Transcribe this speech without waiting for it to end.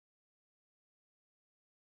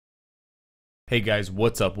Hey guys,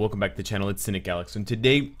 what's up? Welcome back to the channel. It's Cynicalex, and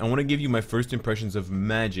today I want to give you my first impressions of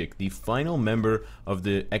Magik, the final member of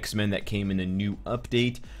the X-Men that came in a new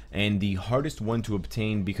update, and the hardest one to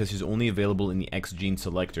obtain because he's only available in the X gene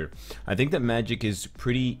selector. I think that Magik is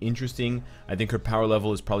pretty interesting. I think her power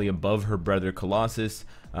level is probably above her brother Colossus,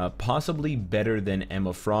 possibly better than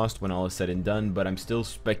Emma Frost when all is said and done, but I'm still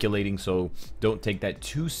speculating, so don't take that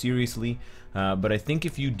too seriously. But I think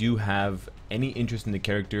if you do have any interest in the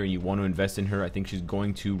character and you want to invest in her, I think she's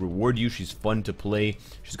going to reward you. She's fun to play.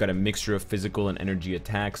 She's got a mixture of physical and energy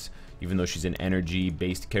attacks, even though she's an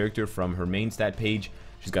energy-based character from her main stat page.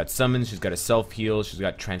 She's got summons, she's got a self-heal, she's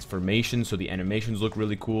got transformation, so the animations look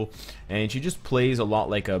really cool. And she just plays a lot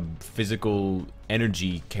like a physical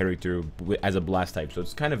energy character as a blast type, so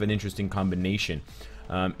it's kind of an interesting combination.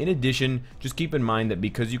 In addition, just keep in mind that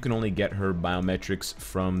because you can only get her biometrics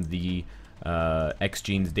from the X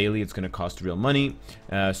genes daily, it's going to cost real money,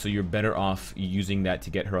 so you're better off using that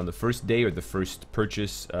to get her on the first day or the first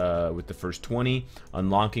purchase with the first 20,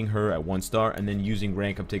 unlocking her at 1 star, and then using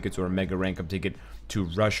rank up tickets or a mega rank up ticket to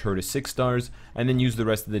rush her to 6 stars, and then use the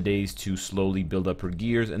rest of the days to slowly build up her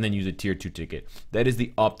gears, and then use a tier 2 ticket. That is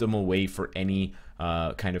the optimal way for any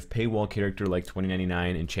kind of paywall character like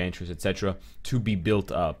 2099, Enchantress, etc. to be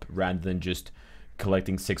built up, rather than just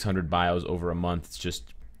collecting 600 bios over a month. It's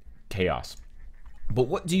just chaos. But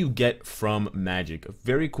what do you get from Magik? A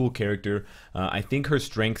very cool character. I think her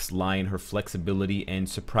strengths lie in her flexibility and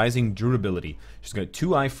surprising durability. She's got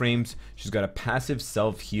 2 iframes. She's got a passive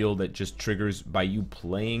self-heal that just triggers by you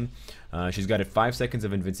playing. She's got 5 seconds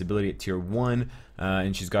of invincibility at tier 1,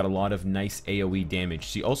 and she's got a lot of nice AoE damage.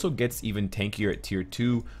 She also gets even tankier at tier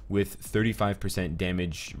 2 with 35%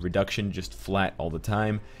 damage reduction, just flat all the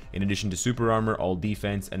time, in addition to super armor, all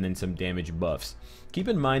defense, and then some damage buffs. Keep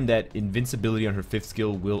in mind that invincibility on her 5th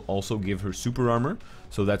skill will also give her super armor,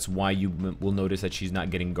 so that's why you will notice that she's not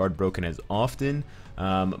getting guard broken as often.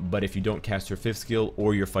 But if you don't cast her 5th skill,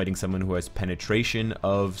 or you're fighting someone who has penetration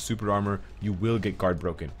of super armor, you will get guard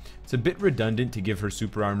broken. It's a bit redundant to give her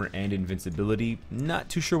super armor and invincibility. Not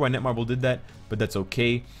too sure why Netmarble did that, but that's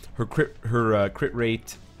okay. Her crit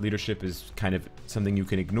rate leadership is kind of something you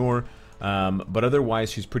can ignore. But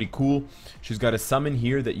otherwise, she's pretty cool. She's got a summon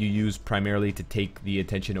here that you use primarily to take the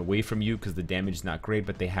attention away from you because the damage is not great,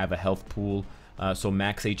 but they have a health pool. So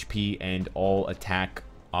max HP and all attack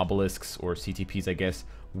obelisks, or CTPs I guess,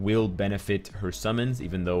 will benefit her summons,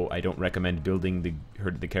 even though I don't recommend building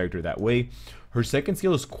the character that way. Her 2nd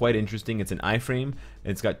skill is quite interesting. It's an iframe.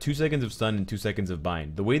 It's got 2 seconds of stun and 2 seconds of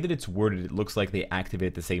bind. The way that it's worded, it looks like they activate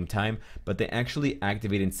at the same time, but they actually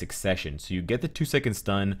activate in succession. So you get the 2-second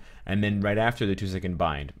stun, and then right after the 2-second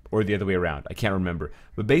bind, or the other way around. I can't remember.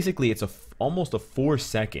 But basically, it's almost a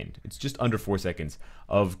 4-second, it's just under 4 seconds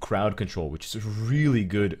of crowd control, which is really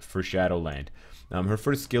good for Shadowland. Her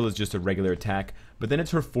 1st skill is just a regular attack, but then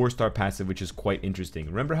it's her 4-star passive, which is quite interesting.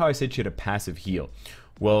 Remember how I said she had a passive heal?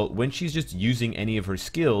 Well, when she's just using any of her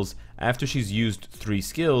skills, after she's used 3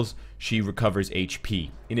 skills, she recovers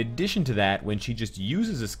HP. In addition to that, when she just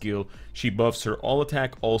uses a skill, she buffs her all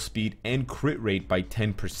attack, all speed, and crit rate by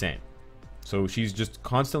 10%. So she's just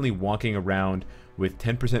constantly walking around with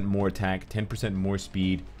 10% more attack, 10% more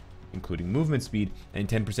speed, including movement speed, and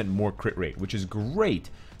 10% more crit rate, which is great.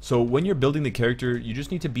 So when you're building the character, you just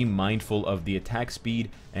need to be mindful of the attack speed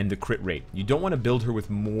and the crit rate. You don't want to build her with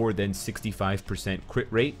more than 65% crit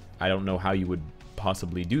rate. I don't know how you would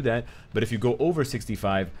possibly do that, but if you go over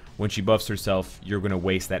 65, when she buffs herself, you're going to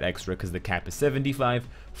waste that extra because the cap is 75.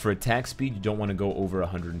 For attack speed, you don't want to go over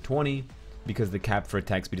 120. Because the cap for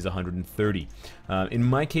attack speed is 130. In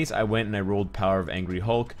my case, I went and I rolled Power of Angry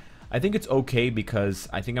Hulk. I think it's okay because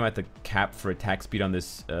I think I'm at the cap for attack speed on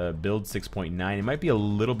this build, 6.9. It might be a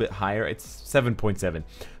little bit higher. It's 7.7.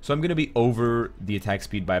 So I'm going to be over the attack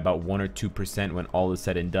speed by about 1 or 2% when all is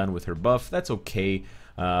said and done with her buff. That's okay.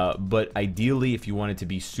 But ideally, if you wanted to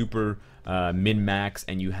be super min-max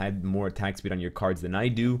and you had more attack speed on your cards than I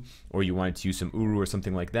do, or you wanted to use some Uru or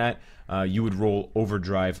something like that, you would roll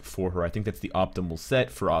Overdrive for her. I think that's the optimal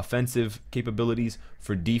set for offensive capabilities.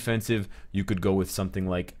 For defensive, you could go with something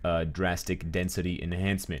like Drastic Density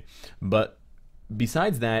Enhancement. But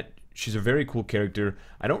besides that, she's a very cool character.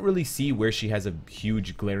 I don't really see where she has a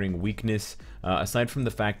huge glaring weakness, aside from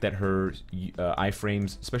the fact that her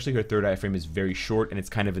iframes, especially her 3rd iframe, is very short and it's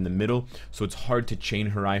kind of in the middle, so it's hard to chain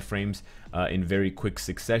her iframes in very quick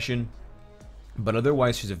succession. But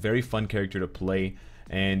otherwise, she's a very fun character to play,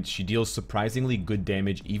 and she deals surprisingly good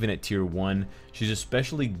damage even at tier 1. She's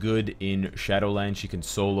especially good in Shadowland. She can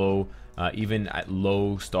solo, even at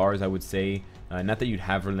low stars, I would say. Not that you'd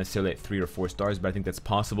have her necessarily at 3 or 4 stars, but I think that's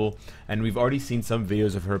possible. And we've already seen some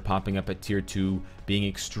videos of her popping up at tier 2, being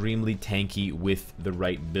extremely tanky with the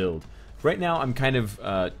right build. Right now, I'm kind of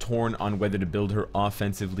torn on whether to build her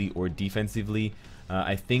offensively or defensively.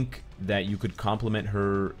 I think that you could complement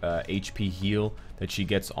her HP heal that she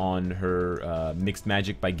gets on her mixed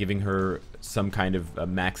magic by giving her some kind of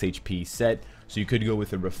max HP set. So you could go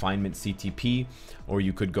with a refinement CTP, or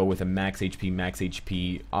you could go with a max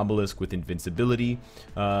HP obelisk with invincibility.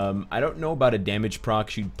 I don't know about a damage proc.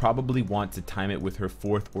 She'd probably want to time it with her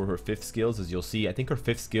 4th or her 5th skills, as you'll see. I think her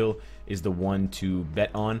 5th skill is the one to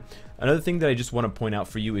bet on. Another thing that I just want to point out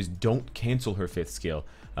for you is don't cancel her 5th skill.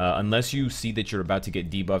 Unless you see that you're about to get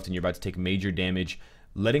debuffed and you're about to take major damage,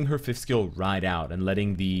 letting her 5th skill ride out and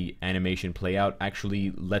letting the animation play out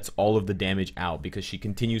actually lets all of the damage out, because she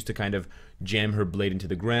continues to kind of jam her blade into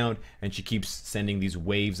the ground and she keeps sending these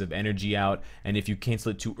waves of energy out, and if you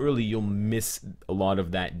cancel it too early, you'll miss a lot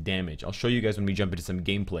of that damage. I'll show you guys when we jump into some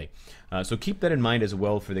gameplay. So keep that in mind as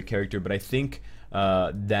well for the character, but I think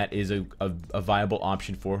that is a viable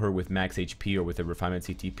option for her with max HP or with a refinement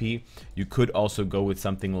CTP. You could also go with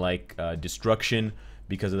something like Destruction,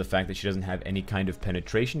 because of the fact that she doesn't have any kind of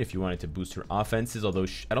penetration if you wanted to boost her offenses, although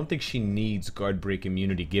I don't think she needs guard break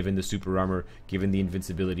immunity given the super armor, given the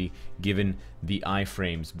invincibility, given the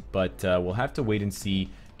iframes. But we'll have to wait and see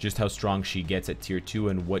just how strong she gets at tier 2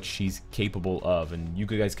 and what she's capable of. And you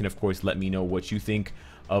guys can of course let me know what you think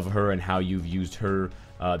of her and how you've used her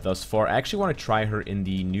thus far. I actually want to try her in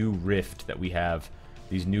the new rift that we have,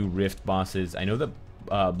 these new rift bosses. I know that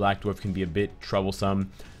Black Dwarf can be a bit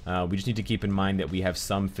troublesome. We just need to keep in mind that we have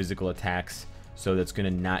some physical attacks, so that's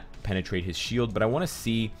going to not penetrate his shield, but I want to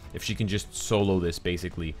see if she can just solo this,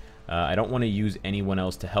 basically. I don't want to use anyone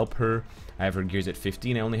else to help her. I have her gears at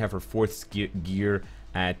 15. I only have her 4th gear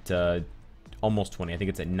at almost 20. I think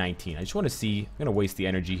it's at 19. I just want to see. I'm going to waste the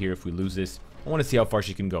energy here if we lose this. I want to see how far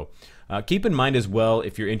she can go. Keep in mind as well,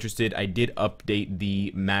 if you're interested, I did update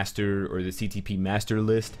the master or the CTP master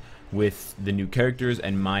list with the new characters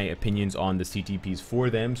and my opinions on the CTPs for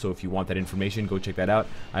them. So if you want that information, go check that out.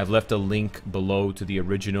 I've left a link below to the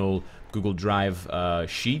original Google Drive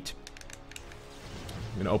sheet.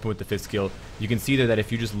 I'm going to open with the 5th skill. You can see there that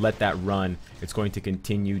if you just let that run, it's going to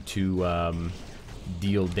continue to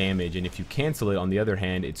deal damage. And if you cancel it, on the other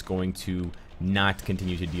hand, it's going to not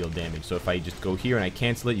continue to deal damage. So if I just go here and I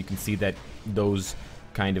cancel it, you can see that those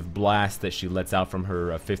kind of blasts that she lets out from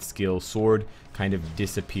her 5th skill sword kind of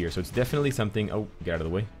disappear. So it's definitely something, oh, get out of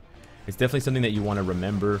the way. It's definitely something that you want to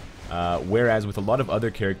remember, whereas with a lot of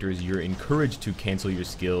other characters, you're encouraged to cancel your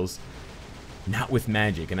skills, not with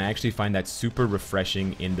Magik, and I actually find that super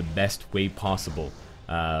refreshing in the best way possible.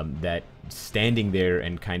 That standing there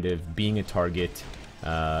and kind of being a target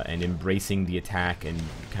and embracing the attack and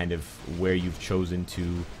kind of where you've chosen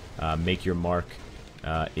to make your mark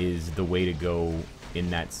is the way to go in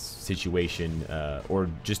that situation, or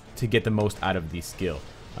just to get the most out of the skill.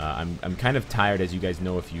 I'm kind of tired, as you guys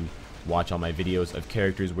know if you watch all my videos, of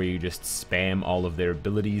characters where you just spam all of their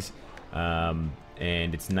abilities, and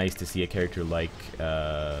it's nice to see a character like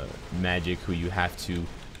Magik, who you have to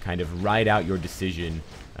kind of ride out your decision,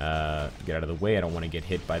 get out of the way, I don't want to get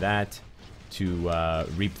hit by that, to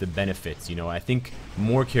reap the benefits. You know, I think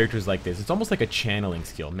more characters like this, it's almost like a channeling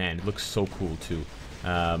skill. Man, it looks so cool too.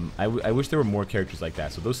 I wish there were more characters like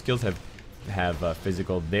that. So those skills have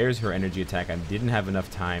physical. There's her energy attack. I didn't have enough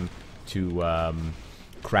time to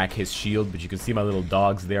crack his shield, but you can see my little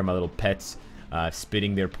dogs there, my little pets,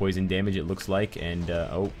 spitting their poison damage, it looks like. And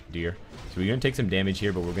oh dear, so we're gonna take some damage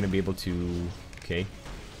here, but we're gonna be able to, okay,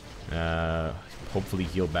 hopefully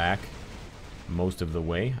heal back most of the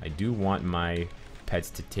way. I do want my pets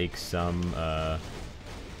to take some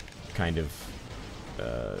kind of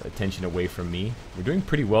attention away from me. We're doing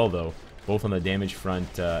pretty well though, both on the damage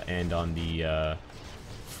front and on the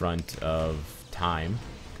front of time,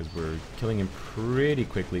 because we're killing him pretty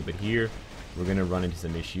quickly. But here we're gonna run into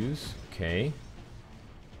some issues. Okay,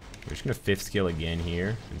 we're just gonna 5th skill again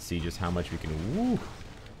here and see just how much we can. Woo,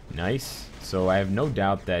 nice. So I have no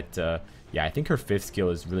doubt that yeah, I think her 5th skill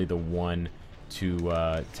is really the one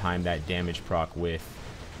to time that damage proc with.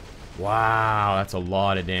 Wow, that's a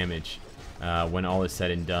lot of damage. When all is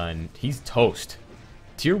said and done, he's toast.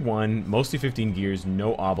 Tier 1, mostly 15 gears,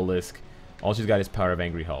 no obelisk. All she's got is Power of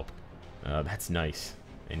Angry Help. That's nice.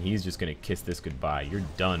 And he's just gonna kiss this goodbye. You're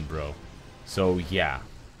done, bro. So yeah,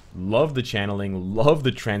 love the channeling, love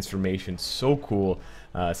the transformation, so cool.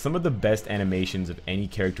 Some of the best animations of any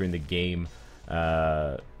character in the game.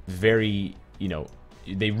 Very, you know,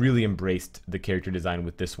 they really embraced the character design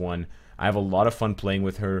with this one. I have a lot of fun playing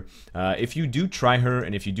with her. If you do try her,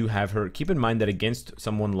 and if you do have her, keep in mind that against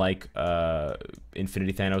someone like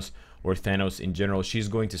Infinity Thanos, or Thanos in general, she's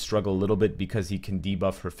going to struggle a little bit because he can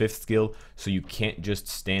debuff her 5th skill, so you can't just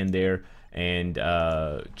stand there and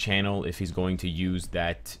channel if he's going to use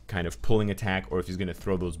that kind of pulling attack, or if he's going to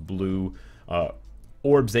throw those blue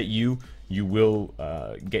orbs at you. You will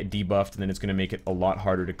get debuffed, and then it's going to make it a lot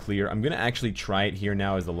harder to clear. I'm going to actually try it here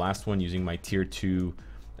now as the last one using my tier 2,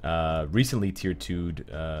 recently tier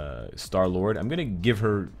 2'd Star-Lord. I'm going to give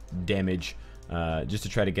her damage just to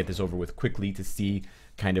try to get this over with quickly, to see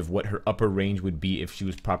kind of what her upper range would be if she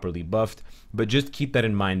was properly buffed. But just keep that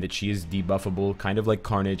in mind, that she is debuffable, kind of like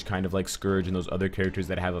Carnage, kind of like Scourge, and those other characters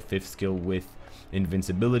that have a 5th skill with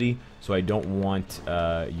invincibility. So I don't want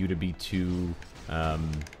you to be too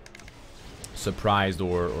surprised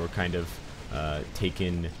or kind of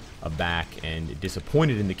taken aback and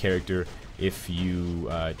disappointed in the character if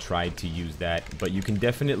you tried to use that. But you can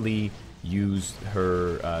definitely use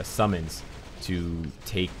her summons to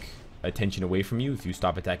take attention away from you. If you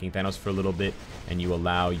stop attacking Thanos for a little bit and you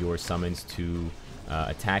allow your summons to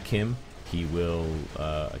attack him, he will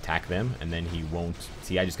attack them, and then he won't.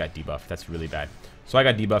 See, I just got debuffed. That's really bad. So I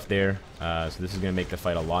got debuffed there. So this is going to make the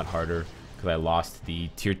fight a lot harder, because I lost the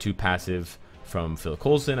tier 2 passive from Phil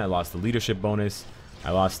Coulson. I lost the leadership bonus.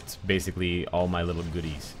 I lost basically all my little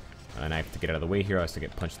goodies. And I have to get out of the way here. I have to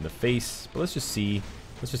get punched in the face. But let's just see.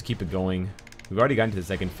 Let's just keep it going. We've already gotten to the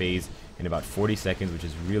second phase in about 40 seconds, which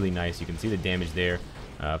is really nice. You can see the damage there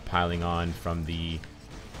piling on from the...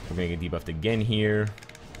 We're going to get debuffed again here.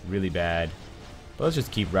 Really bad. But let's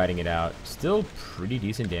just keep riding it out. Still pretty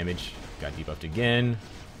decent damage. Got debuffed again.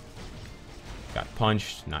 Got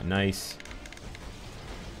punched. Not nice.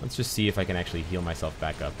 Let's just see if I can actually heal myself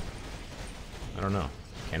back up. I don't know.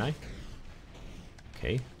 Can I?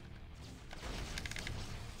 Okay.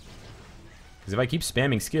 Because if I keep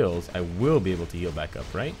spamming skills, I will be able to heal back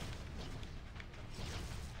up, right?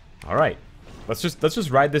 All right. Let's just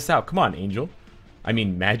ride this out. Come on, Angel. I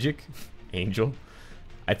mean, Magik. Angel.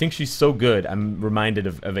 I think she's so good. I'm reminded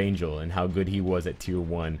of Angel and how good he was at tier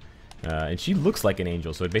 1. And she looks like an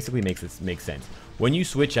angel, so it basically makes sense. When you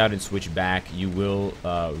switch out and switch back, you will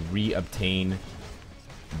re-obtain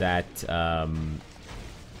that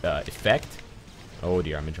effect. Oh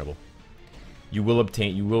dear, I'm in trouble. You will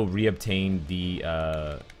re-obtain the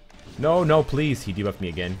no, please, he debuffed me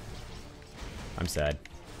again. I'm sad.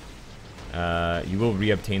 You will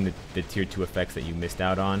re-obtain the tier 2 effects that you missed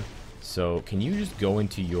out on. So can you just go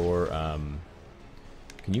into your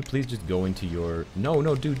can you please just go into your...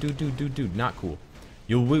 No, dude, not cool.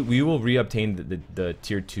 We will re-obtain the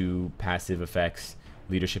tier 2 passive effects,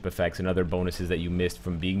 leadership effects, and other bonuses that you missed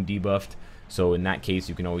from being debuffed. So in that case,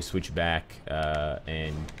 you can always switch back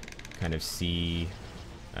and kind of see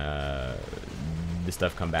the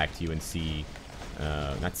stuff come back to you and see...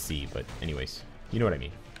 not see, but anyways, you know what I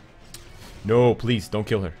mean. No, please, don't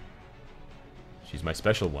kill her. She's my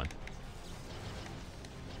special one.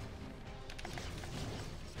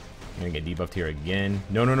 I'm gonna get debuffed here again.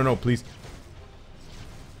 No, please.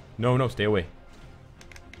 No, stay away.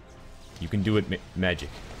 You can do it, Magik.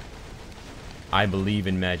 I believe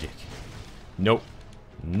in Magik. Nope.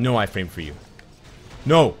 No iframe for you.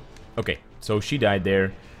 No! Okay, so she died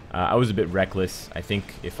there. I was a bit reckless. I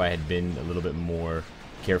think if I had been a little bit more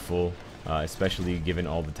careful, especially given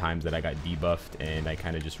all the times that I got debuffed and I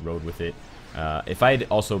kind of just rode with it. If I had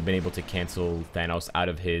also been able to cancel Thanos out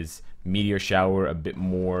of his meteor shower a bit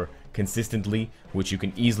more consistently, which you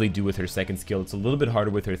can easily do with her second skill. It's a little bit harder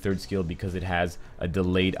with her third skill because it has a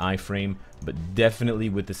delayed iframe, but definitely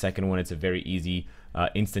with the second one, it's a very easy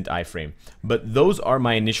instant iframe. But those are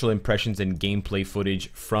my initial impressions and gameplay footage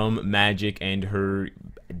from Magik, and her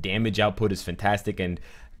damage output is fantastic, and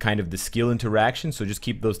kind of the skill interaction, so just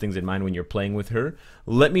keep those things in mind when you're playing with her.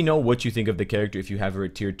 Let me know what you think of the character if you have her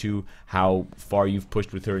at tier 2, how far you've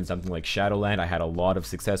pushed with her in something like Shadowland. I had a lot of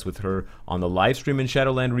success with her on the live stream in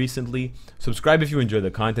Shadowland recently. Subscribe if you enjoy the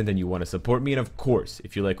content and you want to support me, and of course,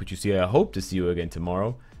 if you like what you see, I hope to see you again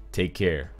tomorrow. Take care.